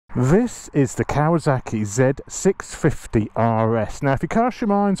This is the Kawasaki Z650 RS. Now if you cast your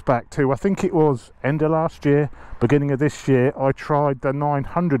minds back to, I think it was end of last year, beginning of this year, I tried the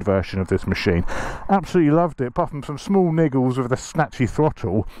 900 version of this machine. Absolutely loved it, apart from some small niggles with the snatchy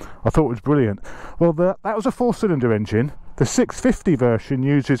throttle. I thought it was brilliant. Well, that was a 4-cylinder engine. The 650 version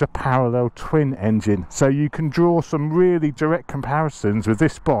uses a parallel twin engine, so you can draw some really direct comparisons with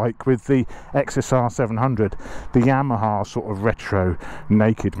this bike with the XSR700, the Yamaha sort of retro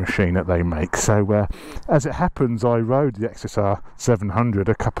naked machine that they make. So as it happens, I rode the XSR700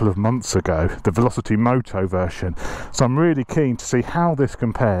 a couple of months ago, the MoniMoto version, so I'm really keen to see how this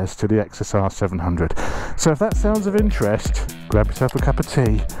compares to the XSR700. So if that sounds of interest, grab yourself a cup of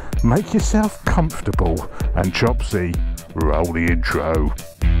tea, make yourself comfortable, and Chopsy, roll the intro.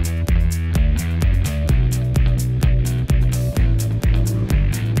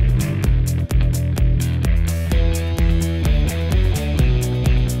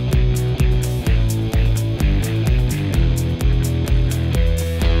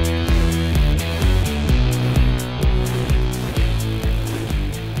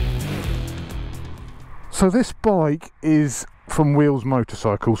 So this bike is from Wheels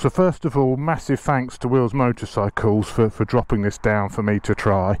Motorcycles. So first of all, massive thanks to Wheels Motorcycles for dropping this down for me to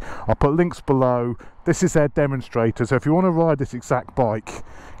try. I'll put links below. This is their demonstrator, so if you want to ride this exact bike,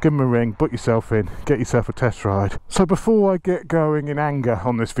 give them a ring, book yourself in, get yourself a test ride. So before I get going in anger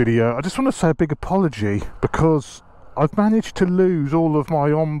on this video, I just want to say a big apology, because I've managed to lose all of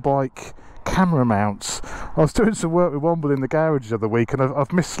my on-bike camera mounts. I was doing some work with Womble in the garage the other week, and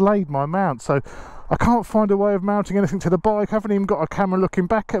I've mislaid my mount, so I can't find a way of mounting anything to the bike. I haven't even got a camera looking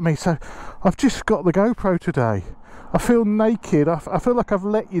back at me, so I've just got the GoPro today. I feel naked. I feel like I've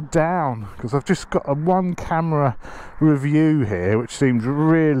let you down, because I've just got a one camera review here, which seems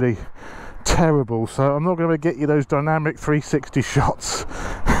really terrible. So I'm not going to get you those dynamic 360 shots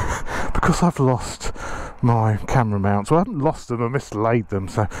because I've lost my camera mounts. Well, I haven't lost them, I mislaid them,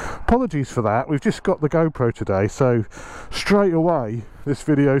 so apologies for that. We've just got the GoPro today, so straight away this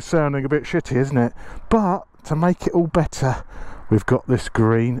video's sounding a bit shitty, isn't it? But to make it all better, we've got this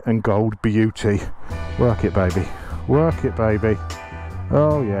green and gold beauty. Work it, baby, work it, baby.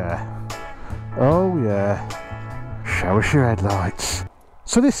 Oh yeah, oh yeah, show us your headlights.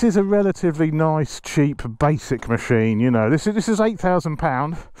 So this is a relatively nice, cheap, basic machine. You know, this is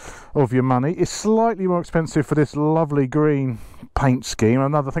 £8,000 of your money. It's slightly more expensive for this lovely green paint scheme. I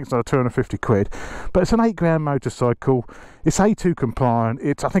think it's another 250 quid, but it's an 8 grand motorcycle. It's A2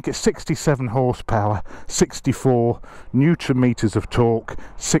 compliant. I think it's 67 horsepower, 64 newton meters of torque,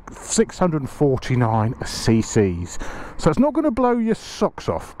 649 cc's. So it's not going to blow your socks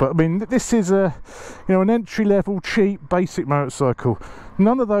off, but I mean, this is an entry-level, cheap, basic motorcycle.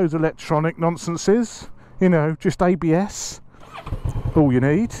 None of those electronic nonsenses, you know, just ABS, all you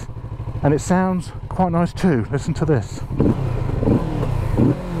need, and it sounds quite nice too. Listen to this.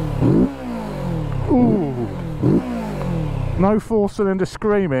 Ooh, no 4-cylinder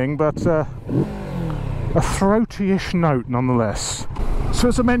screaming, but a throaty-ish note nonetheless. So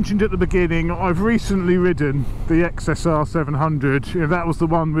as I mentioned at the beginning, I've recently ridden the XSR700. You know, that was the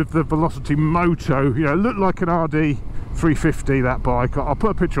one with the MoniMoto. You know, it looked like an RD 350, that bike. I'll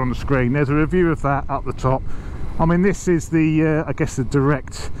put a picture on the screen. There's a review of that up the top. I mean, this is the I guess the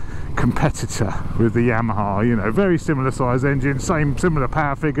direct competitor with the Yamaha. You know, very similar size engine, similar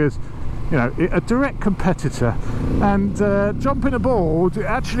power figures. You know, a direct competitor. And jumping aboard, it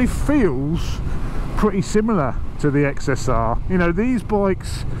actually feels pretty similar to the XSR. You know, these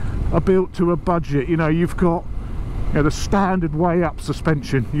bikes are built to a budget. You know, you've got, you know, the standard way up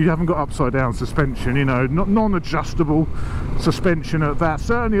suspension. You haven't got upside down suspension, you know, non-adjustable suspension at that,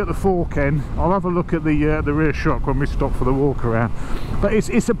 certainly at the fork end. I'll have a look at the rear shock when we stop for the walk around. But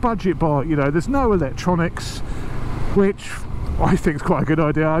it's a budget bike, you know, there's no electronics, which I think is quite a good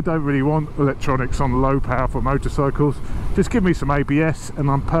idea. I don't really want electronics on low powerful motorcycles. Just give me some ABS and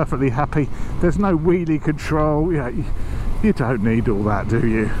I'm perfectly happy. There's no wheelie control. Yeah, you don't need all that, do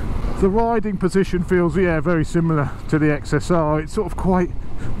you? The riding position feels, yeah, very similar to the XSR. It's sort of quite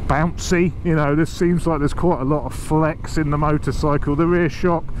bouncy, you know, this seems like there's quite a lot of flex in the motorcycle. The rear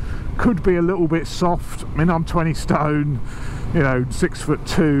shock could be a little bit soft. I mean, I'm 20 stone, you know,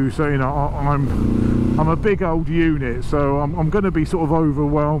 6'2", so you know, I'm a big old unit, so I'm going to be sort of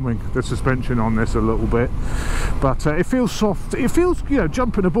overwhelming the suspension on this a little bit. But it feels soft. It feels, you know,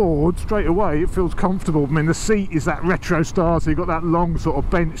 jumping aboard straight away, it feels comfortable. I mean, the seat is that retro style, so you've got that long sort of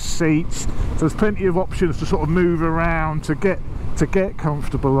bench seat, so there's plenty of options to sort of move around to get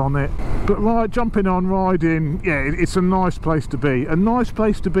comfortable on it. But jumping on, riding, yeah, it's a nice place to be. A nice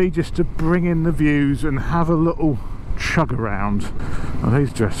place to be just to bring in the views and have a little chug around. Oh,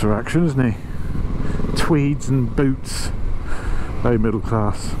 he's dressed for action, isn't he? Tweeds and boots, very middle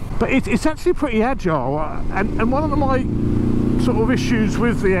class. But it's actually pretty agile, and one of my sort of issues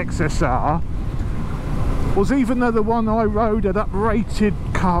with the XSR was, even though the one I rode had uprated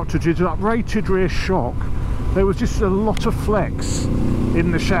cartridges, uprated rear shock, there was just a lot of flex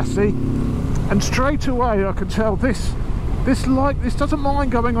in the chassis, and straight away I could tell this doesn't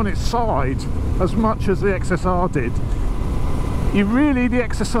mind going on its side as much as the XSR did. The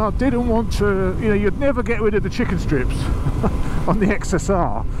XSR didn't want to, you know, you'd never get rid of the chicken strips on the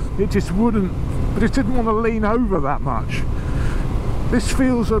XSR. It just wouldn't, but it didn't want to lean over that much. This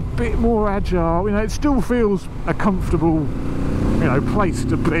feels a bit more agile, you know, it still feels a comfortable, you know, place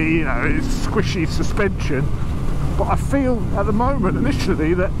to be, you know, it's squishy suspension, but I feel at the moment,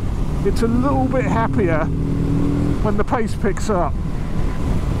 initially, that it's a little bit happier when the pace picks up.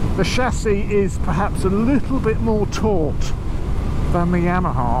 The chassis is perhaps a little bit more taut than the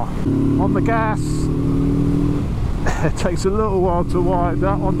Yamaha. On the gas, it takes a little while to wind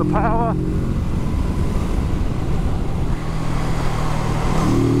up. On the power,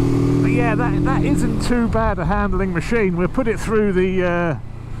 but yeah, that isn't too bad a handling machine. We'll put it through the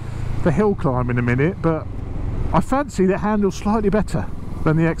hill climb in a minute, but I fancy that handles slightly better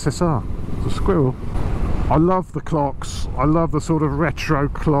than the XSR. It's a squirrel. I love the clocks. I love the sort of retro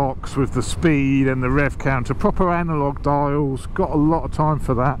clocks with the speed and the rev counter, proper analog dials. Got a lot of time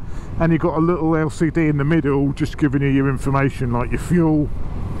for that, and you've got a little LCD in the middle just giving you your information, like your fuel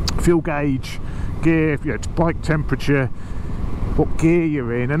gauge, gear, you know, bike temperature, what gear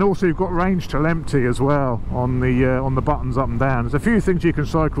you're in, and also you've got range till empty as well on the buttons up and down. There's a few things you can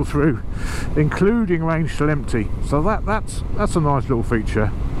cycle through, including range till empty, so that's a nice little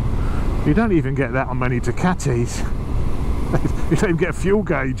feature. You don't even get that on many Ducatis. You don't even get a fuel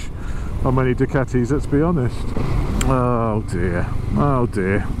gauge on many Ducatis, let's be honest. Oh dear, oh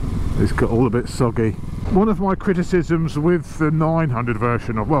dear, it's got all a bit soggy. One of my criticisms with the 900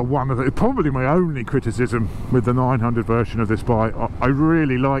 version of, well, probably my only criticism with the 900 version of this bike, I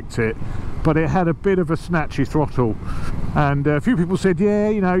really liked it, but it had a bit of a snatchy throttle, and a few people said, yeah,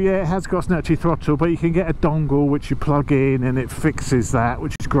 you know, yeah, it has got snatchy throttle, but you can get a dongle which you plug in and it fixes that,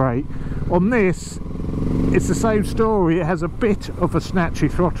 which is great. On this, it's the same story. It has a bit of a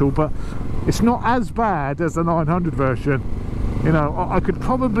snatchy throttle, but it's not as bad as the 900 version. You know, I could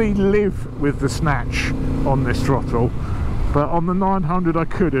probably live with the snatch on this throttle, but on the 900 I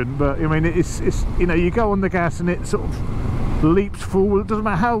couldn't. But I mean, it's you know, you go on the gas and it sort of leaps forward. It doesn't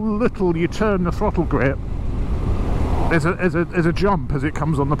matter how little you turn the throttle grip, there's a jump as it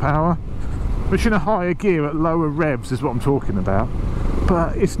comes on the power, which in a higher gear at lower revs is what I'm talking about.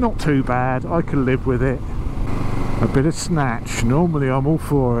 But it's not too bad. I can live with it. A bit of snatch, normally I'm all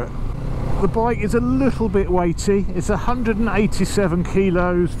for it. The bike is a little bit weighty. It's 187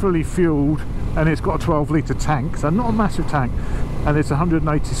 kilos fully fueled, and it's got a 12-litre tank, so not a massive tank, and it's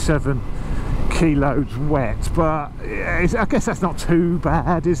 187 kilos wet, but I guess that's not too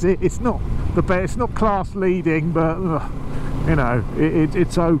bad, is it? It's not the best, it's not class leading, but you know,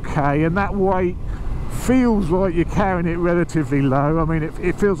 it's okay, and that weight feels like you're carrying it relatively low. I mean,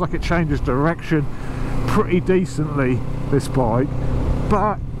 it feels like it changes direction pretty decently, this bike,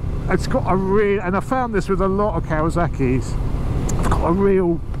 but it's got a real, and I found this with a lot of Kawasaki's, it's got a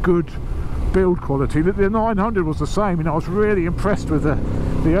real good build quality. The 900 was the same, you know, I was really impressed with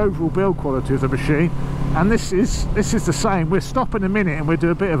the overall build quality of the machine, and this is the same. We'll stop in a minute and we'll do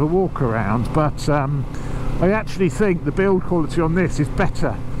a bit of a walk around, but I actually think the build quality on this is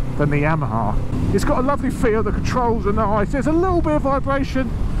better than the Yamaha. It's got a lovely feel, the controls are nice, there's a little bit of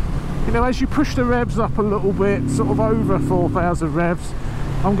vibration, you know, as you push the revs up a little bit, sort of over 4,000 revs,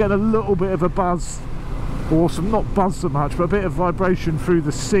 I'm getting a little bit of a buzz, or some, not buzz so much, but a bit of vibration through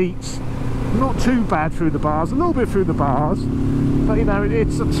the seats. Not too bad through the bars, a little bit through the bars, but you know,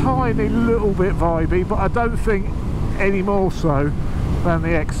 it's a tiny little bit vibey, but I don't think any more so than the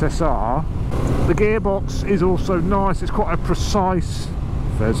XSR. The gearbox is also nice, it's quite a precise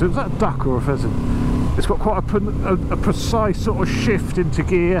pheasant. Is that a duck or a pheasant? It's got quite a precise sort of shift into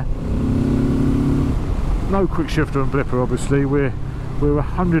gear. No quick shifter and blipper, obviously. We're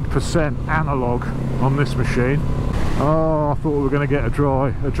 100% analog on this machine. Oh, I thought we were going to get a dry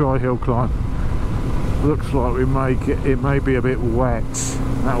hill climb. Looks like we may get, it may be a bit wet.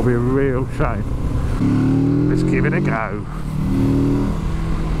 That'll be a real shame. Let's give it a go.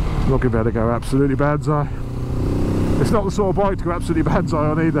 Not about to go absolutely banzai. It's not the sort of bike to go absolutely banzai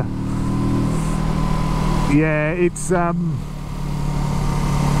on either. Yeah, it's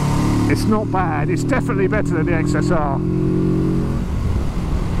not bad. It's definitely better than the XSR.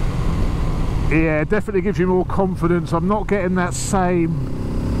 Yeah, definitely gives you more confidence. I'm not getting that same,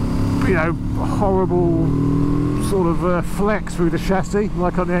 you know, horrible sort of flex through the chassis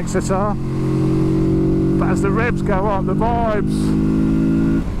like on the XSR. But as the revs go up, the vibes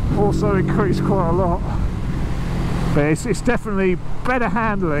also increase quite a lot. But it's definitely better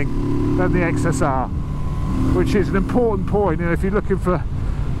handling than the XSR, which is an important point. You know, if you're looking for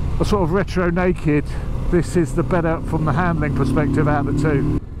a sort of retro naked, this is the better from the handling perspective out of the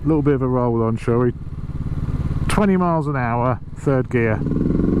two. A little bit of a roll on, shall we? 20 miles an hour, third gear.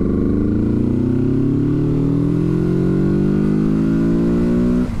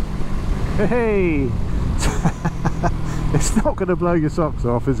 Hey! It's not going to blow your socks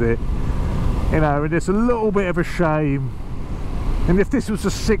off, is it? You know, and it's a little bit of a shame. And if this was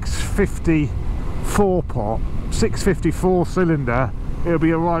a 650 4-pot, 650 4-cylinder, it would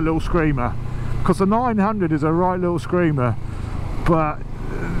be a right little screamer. Because the 900 is a right little screamer, but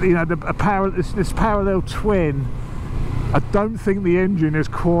you know, this parallel twin, I don't think the engine is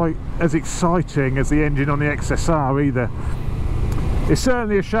quite as exciting as the engine on the XSR either. It's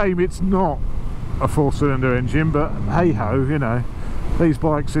certainly a shame it's not a 4-cylinder engine, but hey ho, you know, these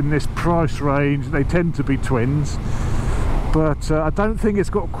bikes in this price range, they tend to be twins. But I don't think it's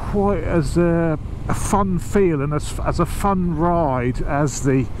got quite as a fun feel and as a fun ride as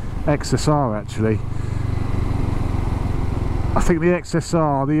the XSR actually. I think the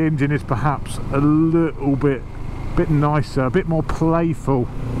XSR, the engine is perhaps a little bit nicer, a bit more playful,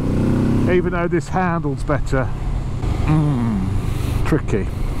 even though this handles better. Tricky.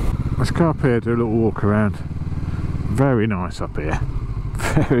 Let's go up here, do a little walk around. Very nice up here.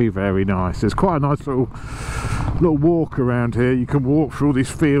 Very, very nice. There's quite a nice little walk around here. You can walk through all these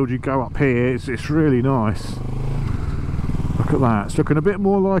fields, you go up here, it's really nice. Look at that, it's looking a bit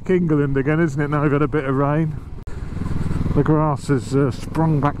more like England again, isn't it, now we've had a bit of rain. The grass has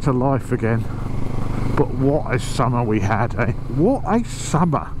sprung back to life again. But what a summer we had, eh? What a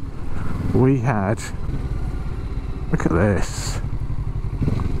summer we had. Look at this.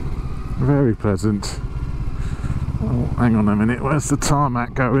 Very pleasant. Oh, hang on a minute, where's the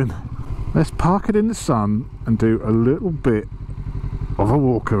tarmac going? Let's park it in the sun and do a little bit of a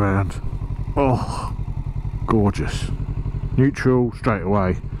walk around. Oh, gorgeous. Neutral straight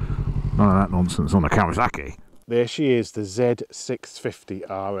away. None of that nonsense on the Kawasaki. There she is, the Z650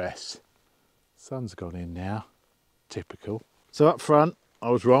 RS. Sun's gone in now, typical. So up front, I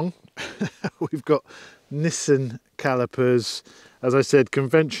was wrong. We've got Nissan calipers, as I said,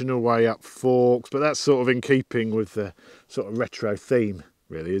 conventional way up forks, but that's sort of in keeping with the sort of retro theme,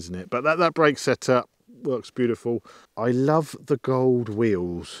 really, isn't it? But that brake setup works beautiful. I love the gold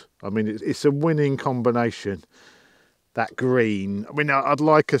wheels. I mean, it's a winning combination. That green, I mean, I'd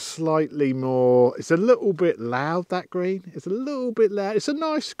like a slightly more, it's a little bit loud, that green. It's a little bit loud. It's a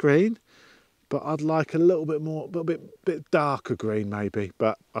nice green, but I'd like a little bit more, a bit darker green maybe.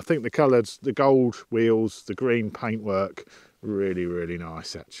 But I think the colours, the gold wheels, the green paintwork, really, really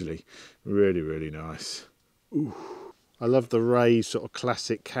nice actually. Really, really nice. Ooh. I love the raised sort of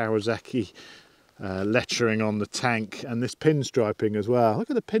classic Kawasaki lettering on the tank, and this pinstriping as well. Look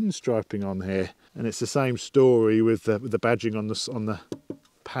at the pinstriping on here. And it's the same story with the badging on the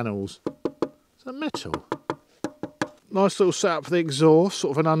panels. Is that metal? Nice little setup for the exhaust,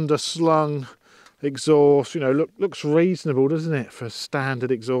 sort of an underslung exhaust. You know, looks reasonable, doesn't it, for a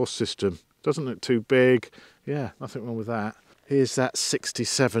standard exhaust system? Doesn't look too big. Yeah, nothing wrong with that. Here's that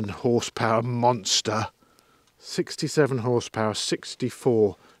 67 horsepower monster. 67 horsepower,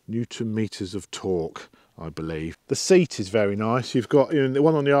 64 Newton meters of torque, I believe. The seat is very nice. You've got, you know, the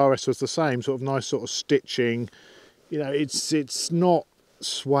one on the RS was the same, sort of nice sort of stitching. You know, it's not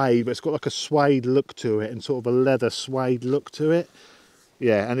suede, but it's got like a suede look to it and sort of a leather suede look to it.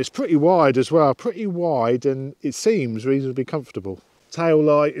 Yeah, and it's pretty wide as well, pretty wide, and it seems reasonably comfortable. Tail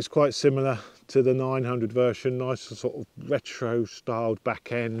light is quite similar to the 900 version, nice sort of retro styled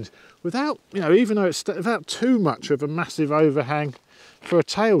back end, without, you know, even though it's without too much of a massive overhang for a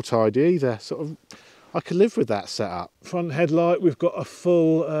tail tidy either. Sort of, I could live with that setup. Front headlight, we've got a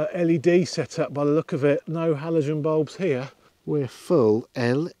full LED setup by the look of it. No halogen bulbs here. We're full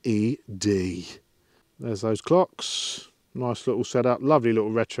LED. There's those clocks. Nice little setup, lovely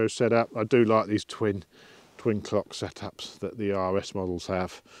little retro setup. I do like these twin clock setups that the RS models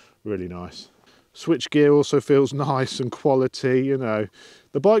have. Really nice. Switch gear also feels nice and quality, you know.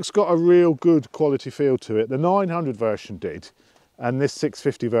 The bike's got a real good quality feel to it. The 900 version did, and this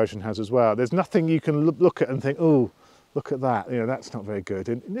 650 version has as well. There's nothing you can look at and think, oh, look at that, you know, that's not very good.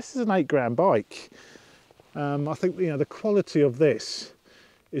 And this is an 8 grand bike. I think, you know, the quality of this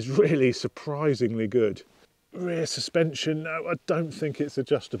is really surprisingly good. Rear suspension, no, I don't think it's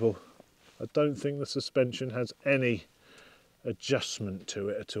adjustable. I don't think the suspension has any adjustment to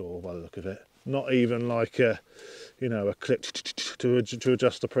it at all by the look of it. Not even like a, you know, a clip to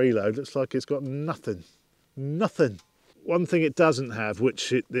adjust the preload. Looks like it's got nothing. Nothing. One thing it doesn't have,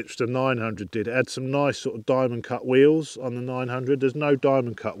 which the 900 did, it had some nice sort of diamond cut wheels on the 900. There's no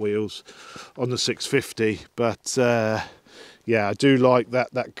diamond cut wheels on the 650, but yeah, I do like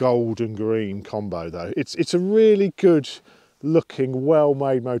that gold and green combo though. It's a really good looking,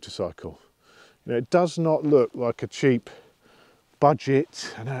 well-made motorcycle. You know, it does not look like a cheap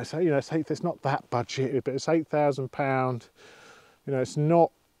budget. I know it's, you know, it's not that budget, but it's £8,000. You know, it's not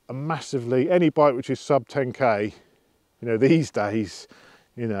a massively, any bike which is sub 10k, you know, these days,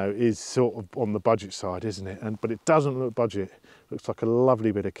 you know, is sort of on the budget side, isn't it? But it doesn't look budget. It looks like a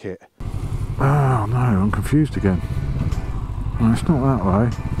lovely bit of kit. Oh no, I'm confused again. No, it's not that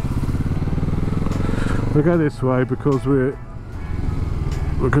way. We'll go this way because we're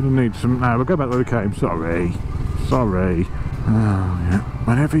going to need some. No, we'll go back the way we came. Sorry. Oh yeah.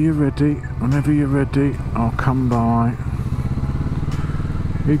 Whenever you're ready, I'll come by.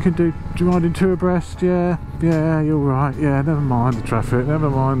 You can do you mind in two abreast? Yeah, you're right. Yeah, never mind the traffic, never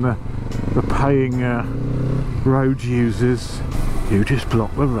mind the paying road users. You just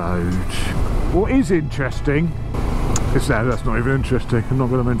block the road. What is interesting is that's not even interesting. I'm not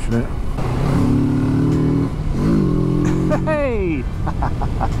going to mention it. Hey!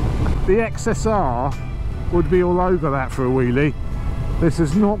 The XSR would be all over that for a wheelie. This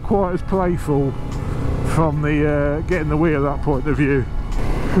is not quite as playful from the getting the wheel up point of view.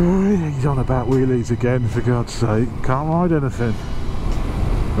 He's on about wheelies again, for God's sake. Can't ride anything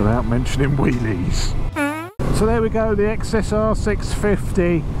without mentioning wheelies. So there we go, the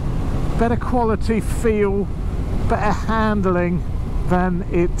XSR700. Better quality feel, better handling than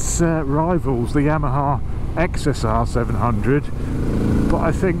its rivals, the Yamaha XSR700. But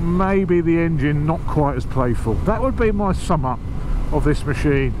I think maybe the engine not quite as playful. That would be my sum up of this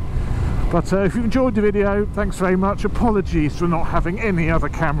machine. But if you enjoyed the video, thanks very much. Apologies for not having any other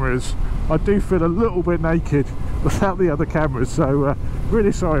cameras. I do feel a little bit naked without the other cameras, so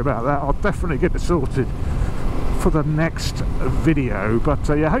really sorry about that. I'll definitely get it sorted for the next video. But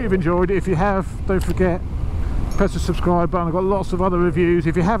yeah, I hope you've enjoyed it. If you have, don't forget, press the subscribe button. I've got lots of other reviews.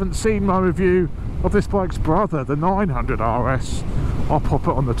 If you haven't seen my review of this bike's brother, the 900 RS, I'll pop it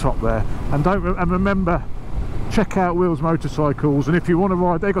on the top there. And remember, check out Wheels Motorcycles, and if you want to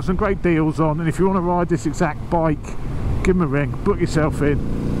ride, they've got some great deals on, and if you want to ride this exact bike, give them a ring, book yourself in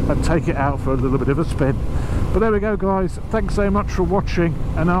and take it out for a little bit of a spin. But there we go guys, thanks so much for watching,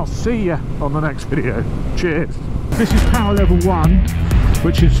 and I'll see you on the next video. Cheers. This is power level 1,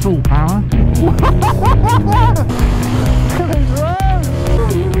 which is full power. Look at these roads.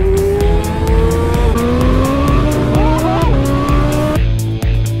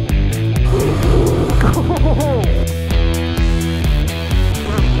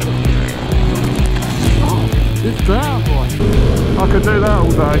 It's down, boy. I could do that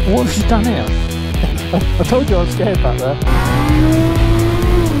all day. What have you done here? I told you I was scared back there.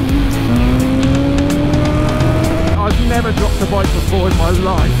 I've never dropped a bike before in my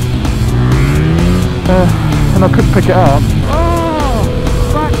life. And I couldn't pick it up. Oh!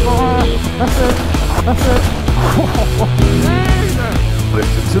 Backfire! That's it! That's it!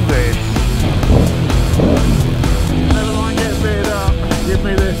 Listen to this. Never mind getting beat up. Give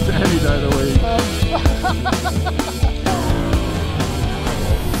me this any day of the week.